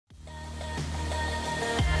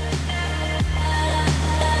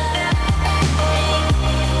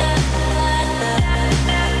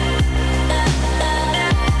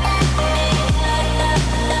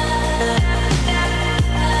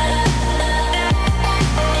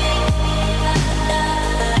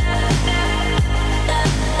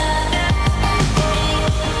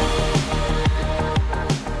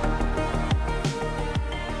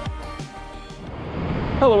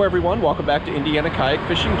Hello everyone, welcome back to Indiana Kayak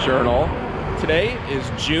Fishing Journal. Today is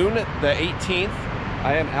June the 18th.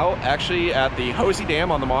 I am out actually at the Hosey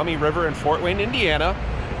Dam on the Maumee River in Fort Wayne, Indiana.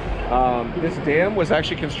 This dam was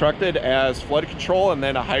actually constructed as flood control and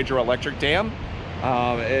then a hydroelectric dam.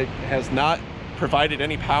 It has not provided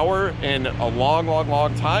any power in a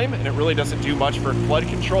long time, and it really doesn't do much for flood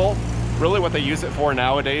control. Really what they use it for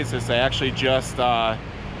nowadays is they actually just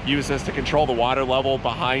use this to control the water level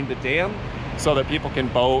behind the dam so that people can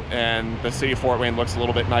boat and the city of Fort Wayne looks a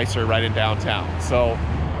little bit nicer right in downtown. So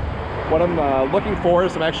what I'm looking for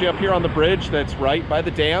is I'm actually up here on the bridge that's right by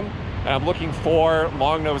the dam, and I'm looking for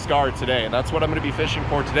Longnose Gar today. And that's what I'm going to be fishing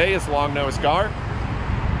for today is Longnose Gar.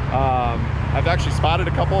 I've actually spotted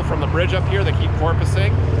a couple from the bridge up here that keep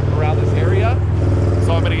porpoising around this area.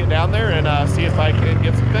 So I'm going to get down there and see if I can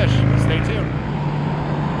get some fish. Stay tuned.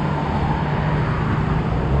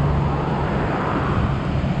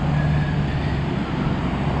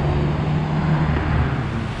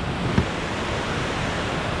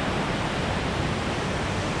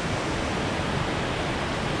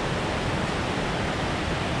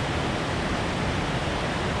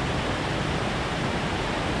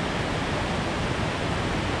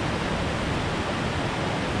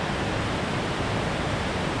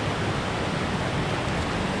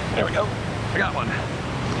 There we go. I got one.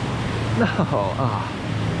 No.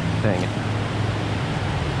 Oh, dang it.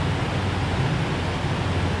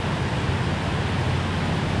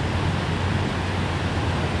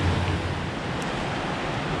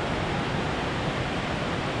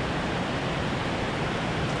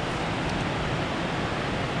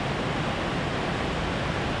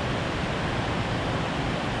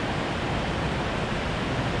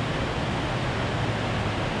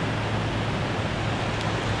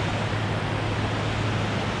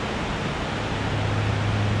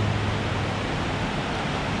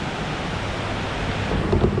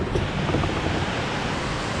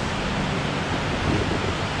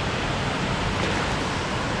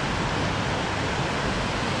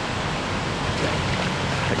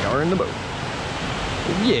 Gar in the boat.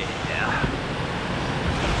 Yeah.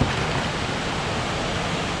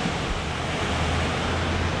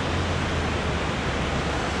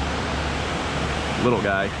 Little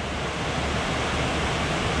guy.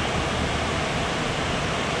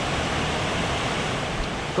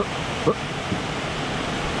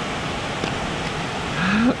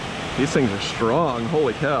 These things are strong.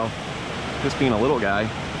 Holy cow. Just being a little guy.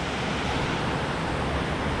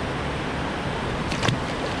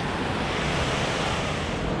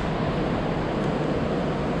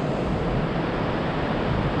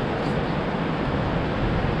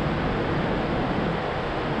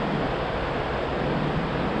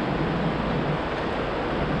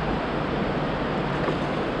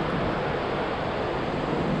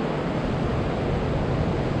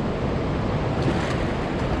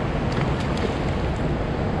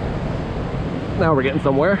 Now we're getting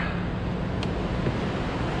somewhere.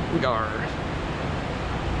 Gar.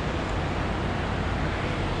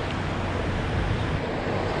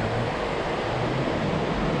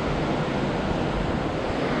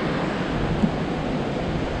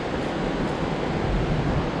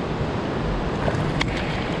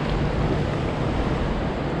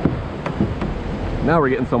 Now we're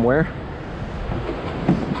getting somewhere.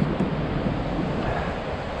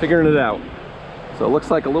 Figuring it out. So it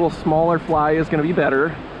looks like a little smaller fly is going to be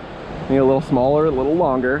better. Maybe a little smaller, a little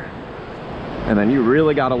longer. And then you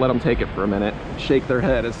really got to let them take it for a minute. Shake their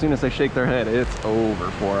head. As soon as they shake their head, it's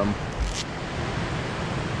over for them.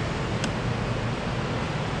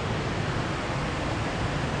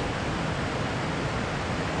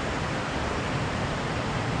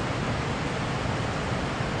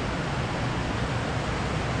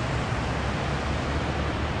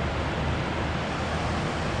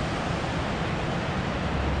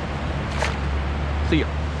 See ya.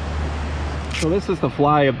 So this is the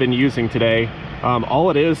fly I've been using today. All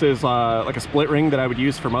it is like a split ring that I would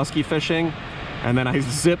use for muskie fishing, and then I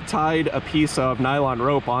zip tied a piece of nylon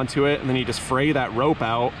rope onto it, and then you just fray that rope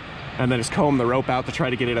out and then just comb the rope out to try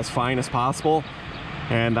to get it as fine as possible,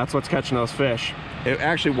 and that's what's catching those fish. It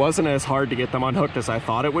actually wasn't as hard to get them unhooked as I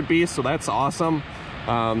thought it would be, so that's awesome.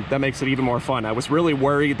 That makes it even more fun. I was really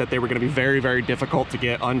worried that they were going to be very difficult to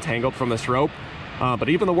get untangled from this rope. But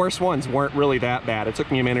even the worst ones weren't really that bad. It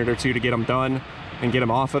took me a minute or two to get them done and get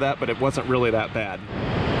them off of that, but it wasn't really that bad.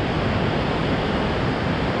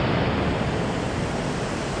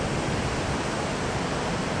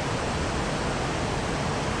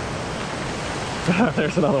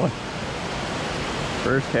 There's another one.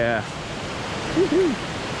 First cast.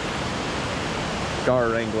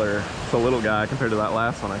 Gar Wrangler. It's a little guy compared to that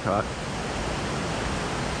last one I caught.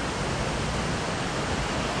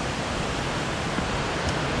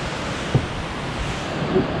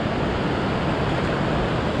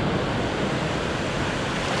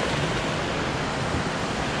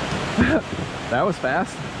 That was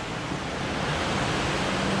fast.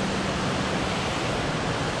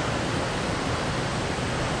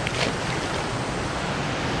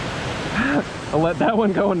 I let that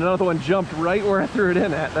one go and another one jumped right where I threw it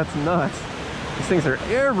in at. That's nuts. These things are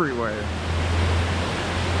everywhere.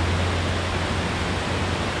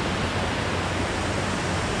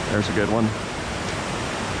 There's a good one.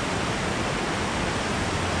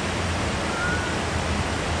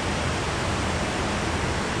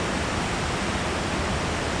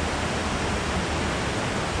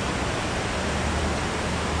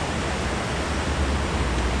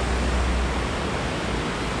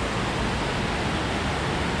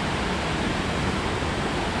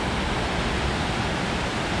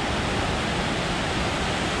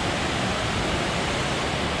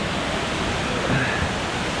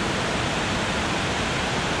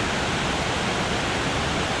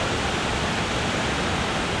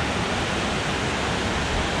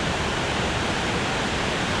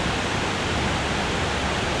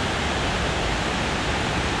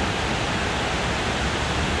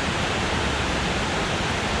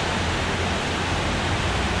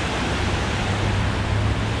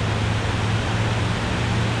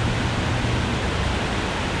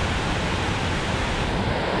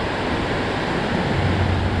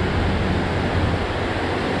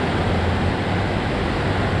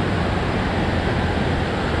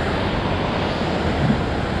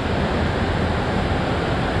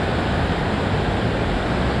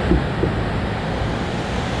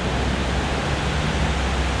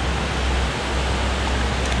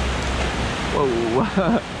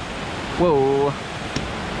 Whoa.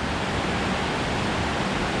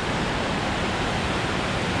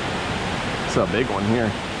 It's a big one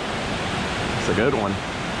here. It's a good one.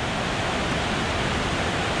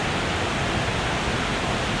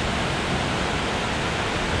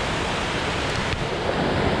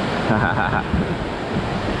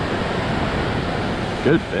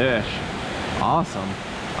 Good fish. Awesome.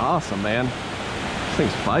 Awesome, man. This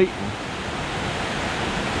thing's fighting.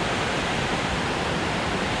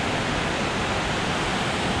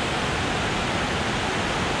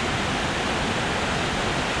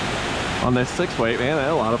 On this 6-weight, man, I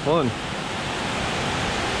had a lot of fun.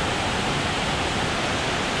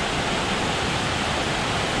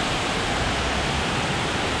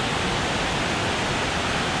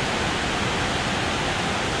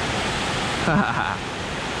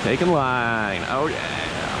 Taking line, oh yeah.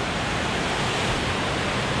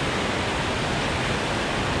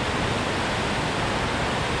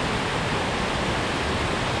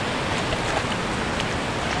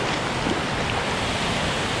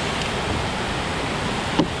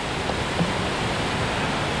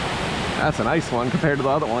 That's a nice one compared to the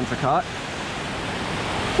other ones I caught.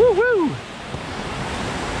 Woo woo!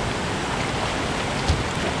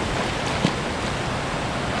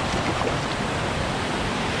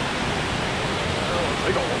 Oh,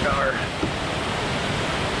 big old gar.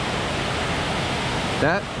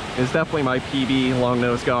 That is definitely my PB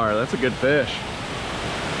longnose gar. That's a good fish.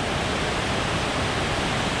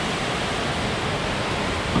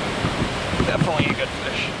 Definitely a good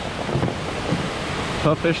fish.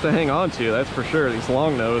 Tough fish to hang on to, that's for sure. These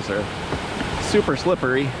longnose are super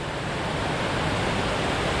slippery.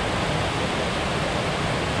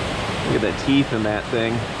 Look at the teeth in that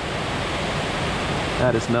thing.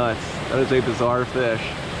 That is nuts. That is a bizarre fish.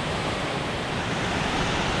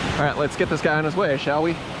 All right, let's get this guy on his way, shall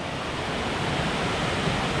we?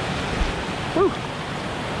 Whew.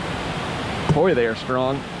 Boy, they are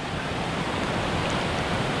strong.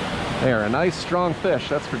 They are a nice, strong fish,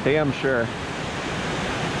 that's for damn sure.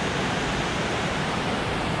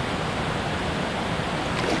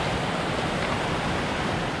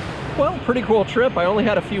 Well, pretty cool trip. I only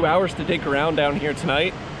had a few hours to dig around down here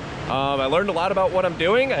tonight. I learned a lot about what I'm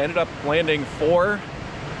doing. I ended up landing 4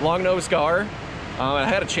 longnose gar. I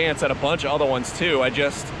had a chance at a bunch of other ones too.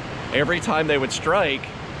 Every time they would strike,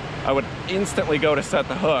 I would instantly go to set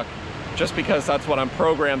the hook, just because that's what I'm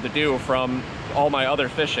programmed to do from all my other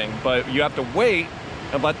fishing. But you have to wait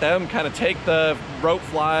and let them kind of take the rope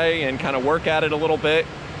fly and kind of work at it a little bit,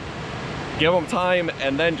 give them time,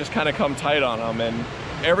 and then just kind of come tight on them. And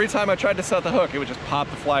every time I tried to set the hook, it would just pop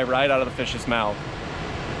the fly right out of the fish's mouth.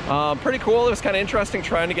 Pretty cool. It was kind of interesting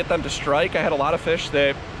trying to get them to strike. I had a lot of fish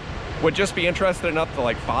that would just be interested enough to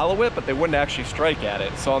like follow it, but they wouldn't actually strike at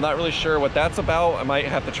it. So I'm not really sure what that's about. I might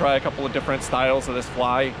have to try a couple of different styles of this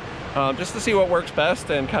fly just to see what works best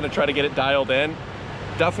and kind of try to get it dialed in.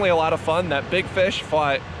 Definitely a lot of fun. That big fish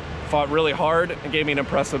fought really hard and gave me an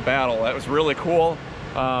impressive battle. That was really cool.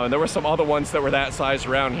 And there were some other ones that were that size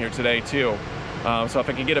around here today too. So if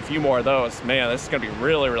I can get a few more of those, man, this is gonna be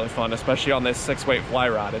really, really fun, especially on this 6-weight fly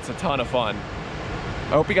rod. It's a ton of fun.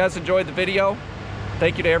 I hope you guys enjoyed the video.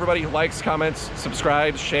 Thank you to everybody who likes, comments,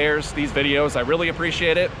 subscribes, shares these videos. I really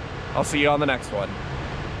appreciate it. I'll see you on the next one.